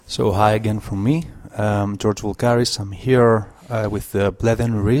So hi again from me, George Vulgaris. I'm here with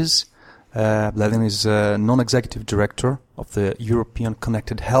Bledan Riz. Bledan is non-executive director of the European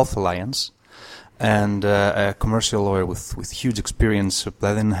Connected Health Alliance and a commercial lawyer with huge experience.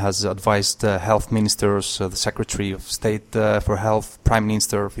 Bledan has advised health ministers, the Secretary of State for Health, Prime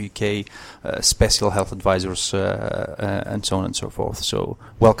Minister of the UK, special health advisors, and so on and so forth. So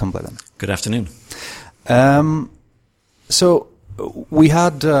welcome, Bledan. Good afternoon. So we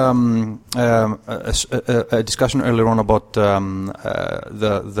had a discussion earlier on about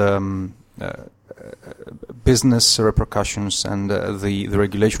the business repercussions and the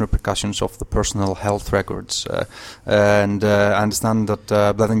regulation repercussions of the personal health records. And I understand that,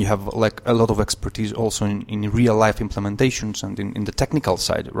 Bledan, you have like a lot of expertise also in real life implementations and in the technical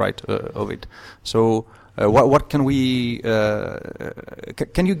side, right, of it. So what can we,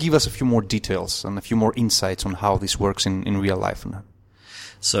 can you give us a few more details and a few more insights on how this works in real life?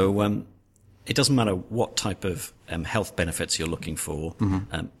 So it doesn't matter what type of health benefits you're looking for.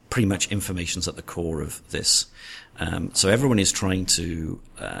 Mm-hmm. Pretty much information's at the core of this. So everyone is trying to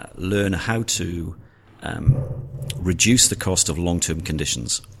learn how to reduce the cost of long-term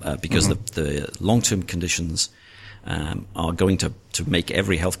conditions because mm-hmm. the long-term conditions are going to make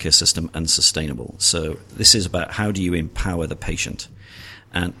every healthcare system unsustainable. So this is about how do you empower the patient,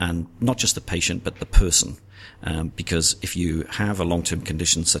 and not just the patient, but the person. Because if you have a long-term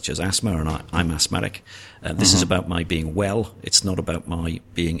condition such as asthma, and I'm asthmatic, this mm-hmm. is about my being well. It's not about my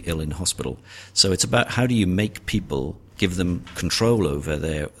being ill in hospital. So it's about how do you make people, give them control over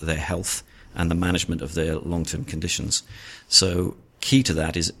their health and the management of their long-term conditions. So key to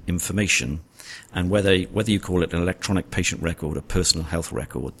that is information. And whether you call it an electronic patient record, a personal health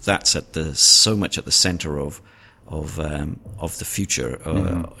record, that's so much at the center of the future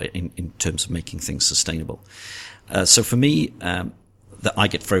in terms of making things sustainable. So for me, that I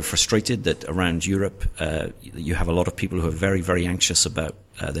get very frustrated that around Europe you have a lot of people who are very, very anxious about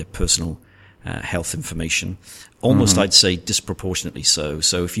their personal health information. Almost, I'd say, disproportionately so.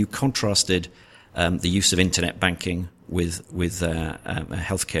 So if you contrasted the use of internet banking with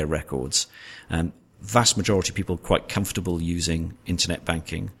healthcare records, vast majority of people are quite comfortable using internet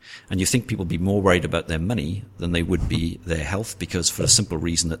banking, and you think people would be more worried about their money than they would be their health, because for a simple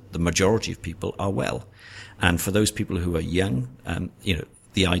reason that the majority of people are well. And for those people who are young,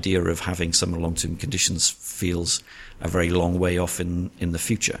 the idea of having some long-term conditions feels a very long way off in the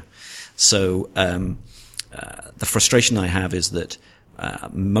future. So the frustration I have is that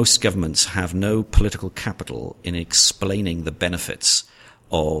most governments have no political capital in explaining the benefits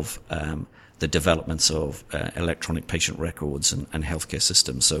of the developments of electronic patient records and healthcare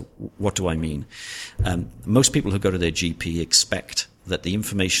systems. So what do I mean? Most people who go to their GP expect that the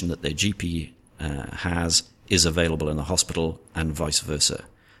information that their GP has is available in the hospital and vice versa.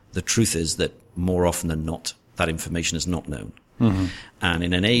 The truth is that more often than not, that information is not known. Mm-hmm. And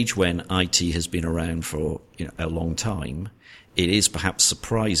in an age when IT has been around for a long time, it is perhaps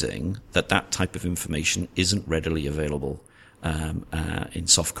surprising that that type of information isn't readily available in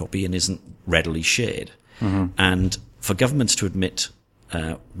soft copy and isn't readily shared. Mm-hmm. And for governments to admit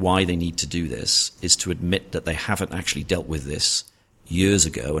why they need to do this is to admit that they haven't actually dealt with this years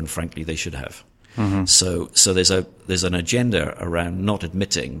ago, and frankly they should have. Mm-hmm. So there's an agenda around not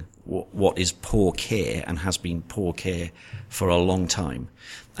admitting what is poor care and has been poor care for a long time.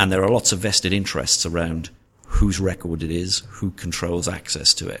 And there are lots of vested interests around whose record it is, who controls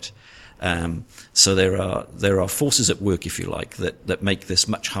access to it. So there are forces at work, if you like, that make this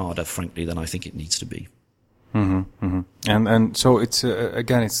much harder, frankly, than I think it needs to be. Mm-hmm, mm-hmm. And so it's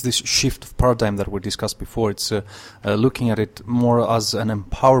again, it's this shift of paradigm that we discussed before. It's looking at it more as an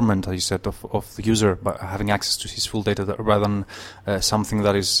empowerment, as you said, of the user, by having access to his full data, rather than something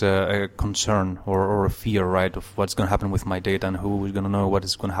that is a concern or a fear, right, of what's going to happen with my data and who is going to know what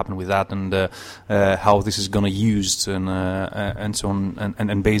is going to happen with that, and how this is going to be used, and so on,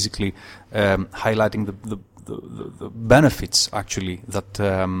 and basically highlighting the benefits actually that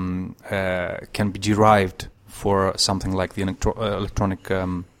can be derived for something like the electronic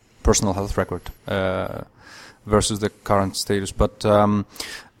personal health record versus the current status. But yeah,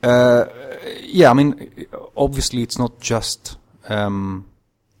 I mean, obviously it's not just the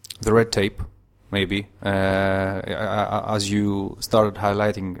red tape. Maybe as you started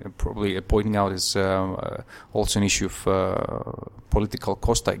highlighting, probably pointing out, is also an issue of political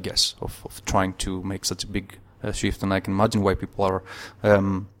cost, I guess, of trying to make such a big shift. And I can imagine why people are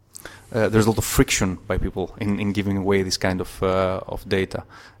there's a lot of friction by people in giving away this kind of data.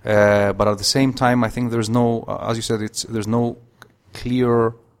 But at the same time, I think there's no, as you said, there's no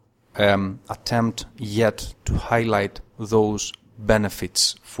clear attempt yet to highlight those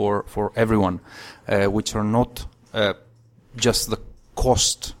benefits for everyone, which are not just the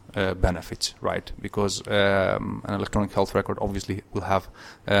cost benefits, right? Because an electronic health record obviously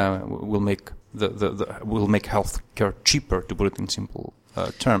will make will make healthcare cheaper, to put it in simple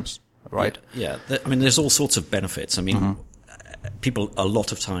terms, right? Yeah. I mean, there's all sorts of benefits. I mean, people a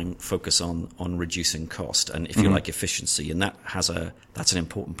lot of time focus on reducing cost and, if you like, efficiency, and that's an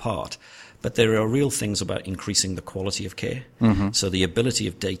important part. But there are real things about increasing the quality of care. So the ability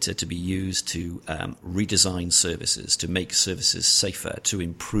of data to be used to redesign services, to make services safer, to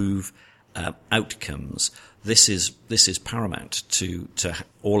improve outcomes. This is paramount to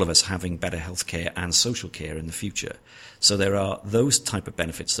all of us having better healthcare and social care in the future. So there are those type of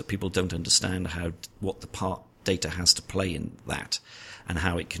benefits that people don't understand what the part data has to play in that and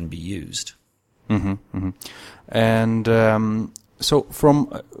how it can be used. And so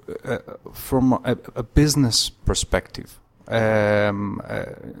from a business perspective,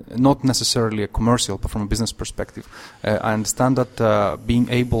 not necessarily a commercial, but from a business perspective, I understand that being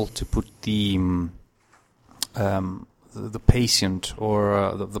able to put the patient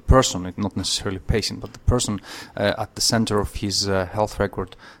or the person, not necessarily patient, but the person at the center of his health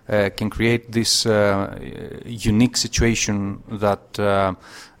record can create this unique situation that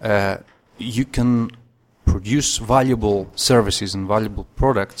you can produce valuable services and valuable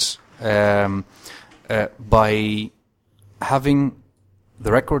products by having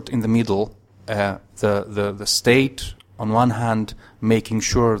the record in the middle, the state on one hand making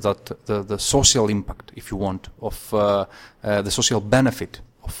sure that the social impact, if you want, of the social benefit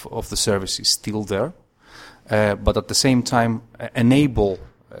of the service is still there, but at the same time enable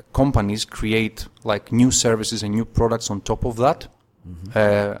companies create like new services and new products on top of that.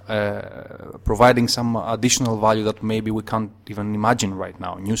 Providing some additional value that maybe we can't even imagine right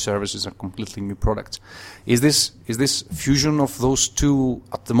now. New services and completely new products. Is this fusion of those two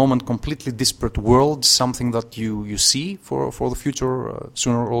at the moment completely disparate worlds something that you see for the future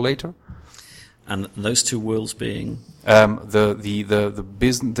sooner or later? And those two worlds being the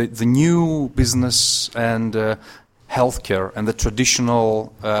new business and healthcare and the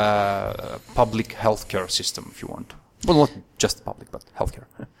traditional public healthcare system, if you want. Well, not just public, but healthcare.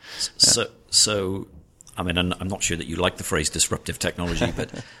 So, I mean, I'm not sure that you like the phrase disruptive technology,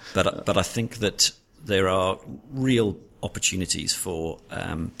 but I think that there are real opportunities for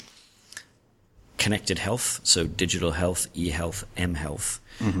connected health, so digital health, e-health, m-health,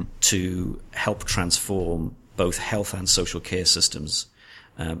 to help transform both health and social care systems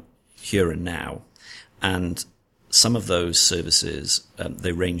here and now. And some of those services,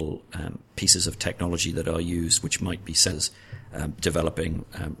 they range pieces of technology that are used, which might be says developing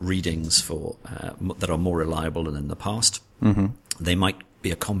readings for that are more reliable than in the past. They might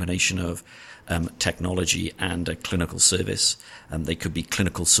be a combination of technology and a clinical service. They could be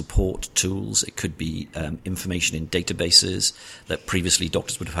clinical support tools. It could be information in databases that previously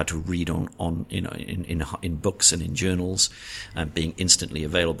doctors would have had to read on in books and in journals, being instantly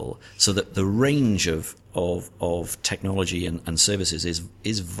available. So that the range of technology and services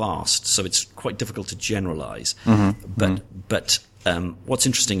is vast. So it's quite difficult to generalize. But what's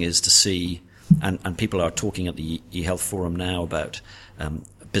interesting is to see, and people are talking at the eHealth Forum now about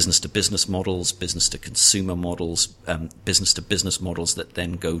business-to-business models, business-to-consumer models, business-to-business models that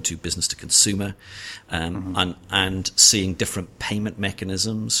then go to business-to-consumer, and seeing different payment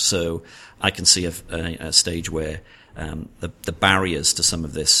mechanisms. So I can see a stage where the barriers to some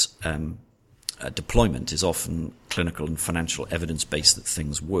of this deployment is often clinical and financial evidence-based that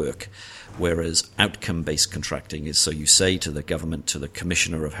things work, whereas outcome-based contracting is, so you say to the government, to the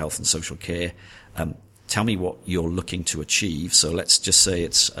Commissioner of Health and Social Care, tell me what you're looking to achieve. So let's just say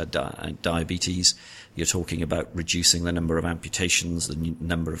it's diabetes. You're talking about reducing the number of amputations, the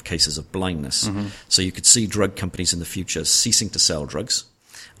number of cases of blindness. So you could see drug companies in the future ceasing to sell drugs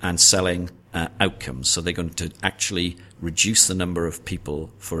and selling outcomes. So they're going to actually reduce the number of people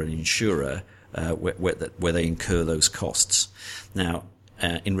for an insurer where they incur those costs. Now,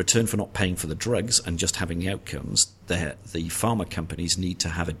 in return for not paying for the drugs and just having the outcomes, the pharma companies need to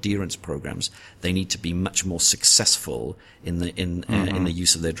have adherence programs. They need to be much more successful in the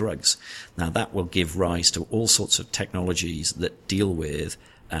use of their drugs. Now, that will give rise to all sorts of technologies that deal with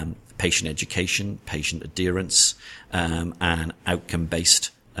patient education, patient adherence, and outcome-based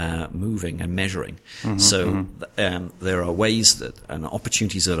moving and measuring. So there are ways that and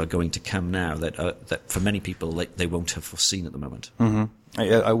opportunities that are going to come now that for many people they won't have foreseen at the moment.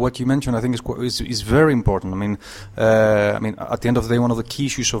 What you mentioned, I think, is very important. I mean, at the end of the day, one of the key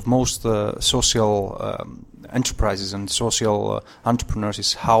issues of most social enterprises and social entrepreneurs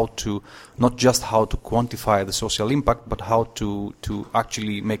is not just how to quantify the social impact, but how to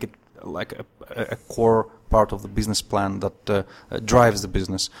actually make it like a core part of the business plan that drives the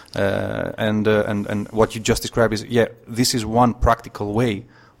business. And what you just described is, this is one practical way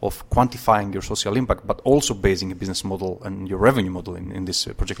of quantifying your social impact, but also basing a business model and your revenue model in this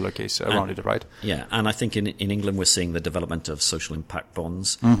particular case around it, right? Yeah, and I think in England we're seeing the development of social impact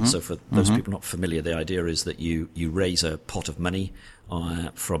bonds. So for those people not familiar, the idea is that you raise a pot of money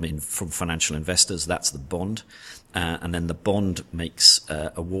from financial investors. That's the bond, and then the bond makes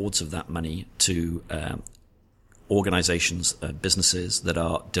awards of that money to organizations, businesses that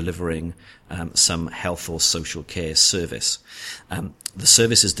are delivering some health or social care service. The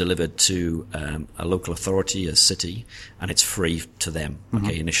service is delivered to a local authority, a city, and it's free to them,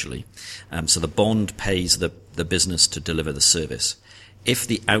 initially. So the bond pays the business to deliver the service. If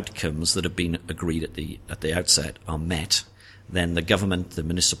the outcomes that have been agreed at the outset are met, then the government, the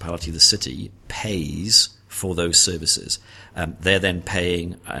municipality, the city pays for those services. They're then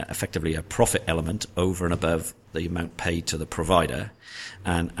paying effectively a profit element over and above the amount paid to the provider,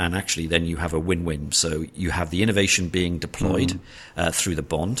 and actually then you have a win-win. So you have the innovation being deployed through the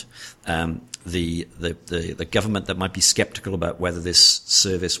bond. The government that might be skeptical about whether this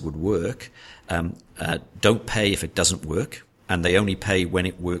service would work don't pay if it doesn't work, and they only pay when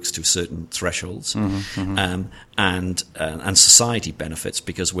it works to certain thresholds. And society benefits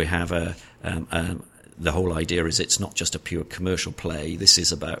because we have the whole idea is it's not just a pure commercial play. This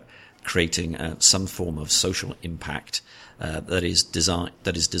is about creating some form of social impact that is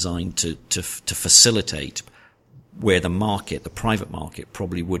designed to facilitate where the private market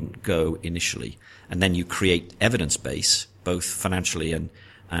probably wouldn't go initially, and then you create evidence base both financially and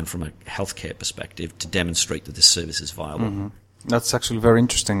from a healthcare perspective to demonstrate that this service is viable. That's actually very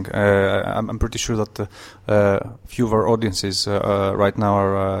interesting. I'm pretty sure that few of our audiences right now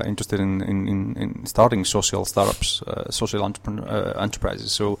are interested in starting social startups, social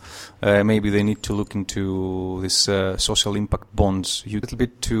enterprises. So maybe they need to look into this social impact bonds. A little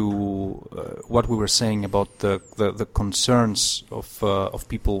bit to what we were saying about the concerns of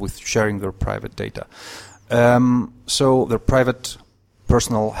people with sharing their private data. So their private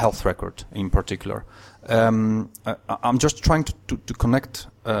personal health record in particular. I'm just trying to connect,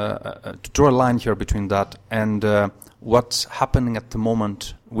 to draw a line here between that and what's happening at the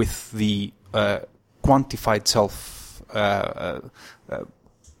moment with the quantified self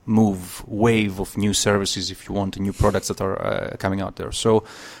wave of new services, if you want, new products that are coming out there. So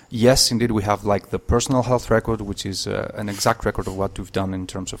yes, indeed, we have like the personal health record, which is an exact record of what we've done in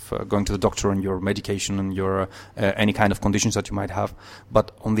terms of going to the doctor and your medication and your any kind of conditions that you might have.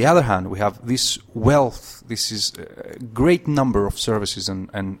 But on the other hand, we have this wealth. This is a great number of services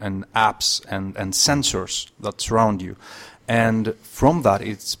and apps and sensors that surround you. And from that,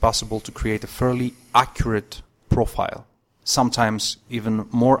 it's possible to create a fairly accurate profile. Sometimes even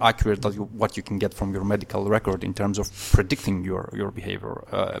more accurate than what you can get from your medical record in terms of predicting your behavior,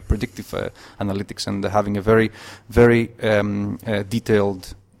 predictive analytics, and having a very, very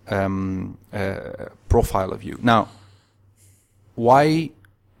detailed profile of you. Now, why?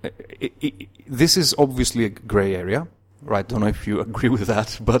 This is obviously a gray area, right? Don't know if you agree with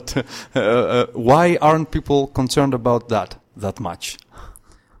that, but why aren't people concerned about that much,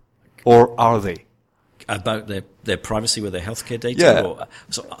 or are they? About their privacy with their healthcare data? Yeah.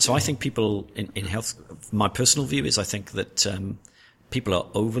 So I think people in health, my personal view is I think that people are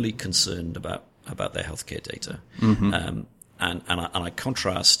overly concerned about their healthcare data. And I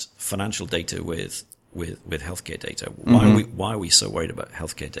contrast financial data with healthcare data. Why are we so worried about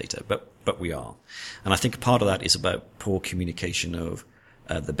healthcare data? But we are. And I think part of that is about poor communication of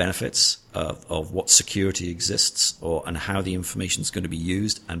the benefits of what security exists and how the information is going to be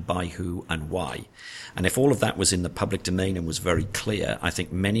used and by who and why. And if all of that was in the public domain and was very clear, I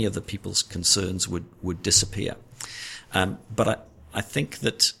think many of the people's concerns would disappear. But I think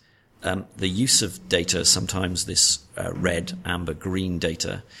that the use of data, sometimes this red, amber, green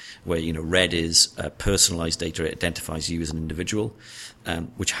data, where red is personalized data, it identifies you as an individual,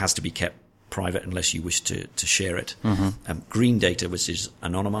 which has to be kept private unless you wish to share it. Green data, which is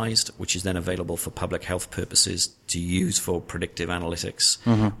anonymized, which is then available for public health purposes to use for predictive analytics,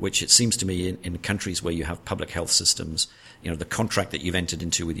 which it seems to me in countries where you have public health systems, the contract that you've entered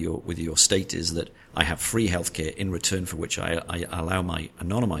into with your state is that I have free healthcare in return for which I allow my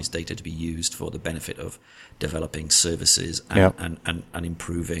anonymized data to be used for the benefit of developing services and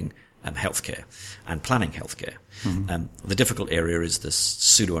improving healthcare and planning healthcare. The difficult area is this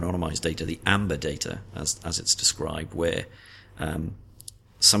pseudo-anonymized data, the AMBER data, as it's described, where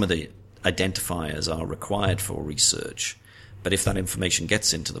some of the identifiers are required for research, but if that information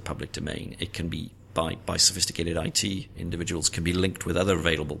gets into the public domain, it can be by sophisticated IT individuals can be linked with other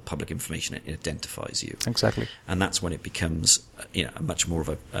available public information. It identifies you. Exactly. And that's when it becomes a much more of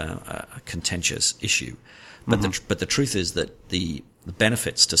a contentious issue. But the truth is that the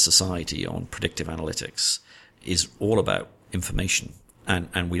benefits to society on predictive analytics is all about information.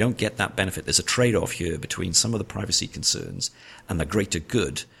 And we don't get that benefit. There's a trade-off here between some of the privacy concerns and the greater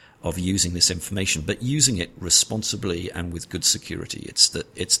good of using this information, but using it responsibly and with good security. That's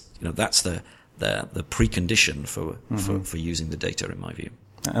the precondition for using the data, in my view.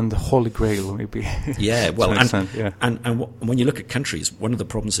 And the holy grail, maybe. Yeah, well, and when you look at countries, one of the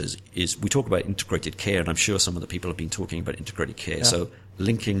problems is we talk about integrated care, and I'm sure some of the people have been talking about integrated care. Yeah. So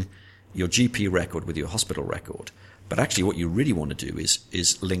linking your GP record with your hospital record. But actually what you really want to do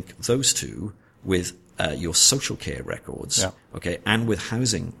is link those two with your social care records, okay, and with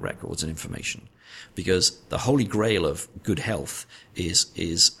housing records and information. Because the holy grail of good health is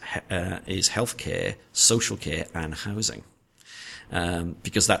healthcare, social care, and housing.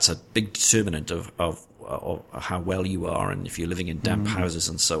 Because that's a big determinant of how well you are, and if you're living in damp houses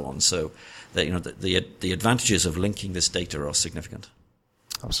and so on. So, the advantages of linking this data are significant.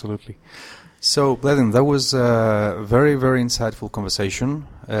 Absolutely. So, Bleddyn, that was a very, very insightful conversation.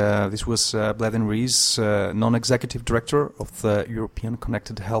 This was Bleddyn Rees, non-executive director of the European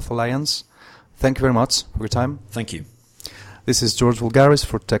Connected Health Alliance. Thank you very much for your time. Thank you. This is George Vulgaris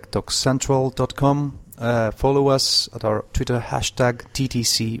for TechTalkCentral.com. Follow us at our Twitter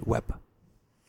 #TTCWeb.